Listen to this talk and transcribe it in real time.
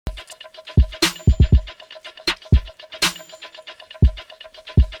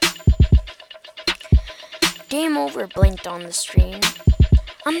Game over blinked on the screen.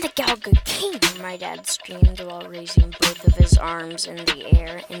 I'm the Galga King, my dad screamed while raising both of his arms in the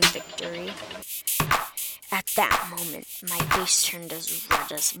air in victory. At that moment, my face turned as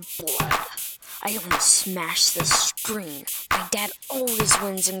red as blood. I almost smashed the screen. My dad always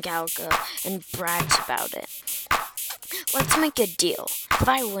wins in Galga and brags about it. Let's make a deal. If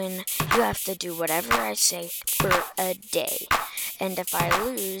I win, you have to do whatever I say for a day. And if I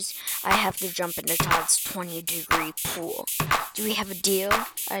lose, I have to jump into Todd's 20-degree pool. Do we have a deal?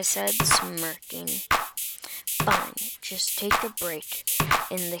 I said, smirking. Fine, just take a break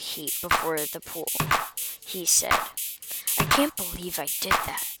in the heat before the pool, he said. I can't believe I did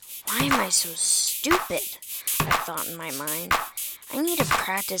that. Why am I so stupid? I thought in my mind. I need to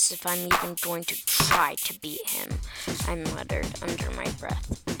practice if I'm even going to try to beat him, I muttered under my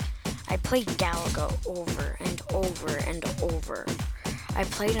breath. I played Galaga over and over and over. I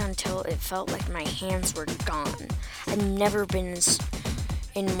played until it felt like my hands were gone. I'd never been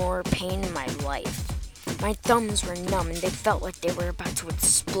in more pain in my life. My thumbs were numb and they felt like they were about to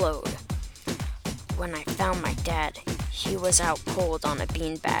explode. When I found my dad, he was out cold on a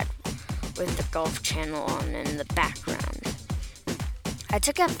beanbag with the Golf Channel on in the background. I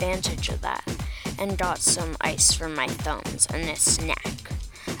took advantage of that and got some ice for my thumbs and a snack.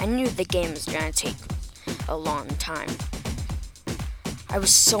 I knew the game was going to take a long time. I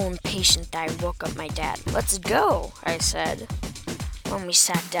was so impatient that I woke up my dad. Let's go, I said. When we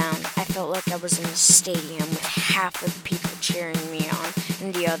sat down, I felt like I was in a stadium with half of the people cheering me on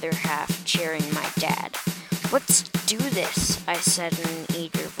and the other half cheering my dad. Let's do this, I said in an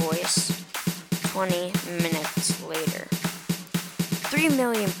eager voice. 20 minutes later. 3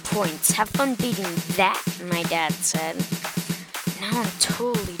 million points. Have fun beating that, my dad said. Now I'm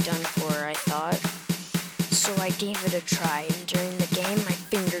totally done for, I thought. So I gave it a try, and during the game, my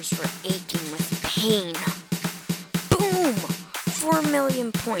fingers were aching with pain. Boom! 4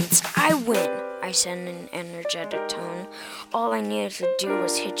 million points. I win, I said in an energetic tone. All I needed to do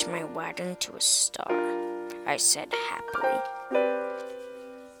was hitch my wagon to a star, I said happily.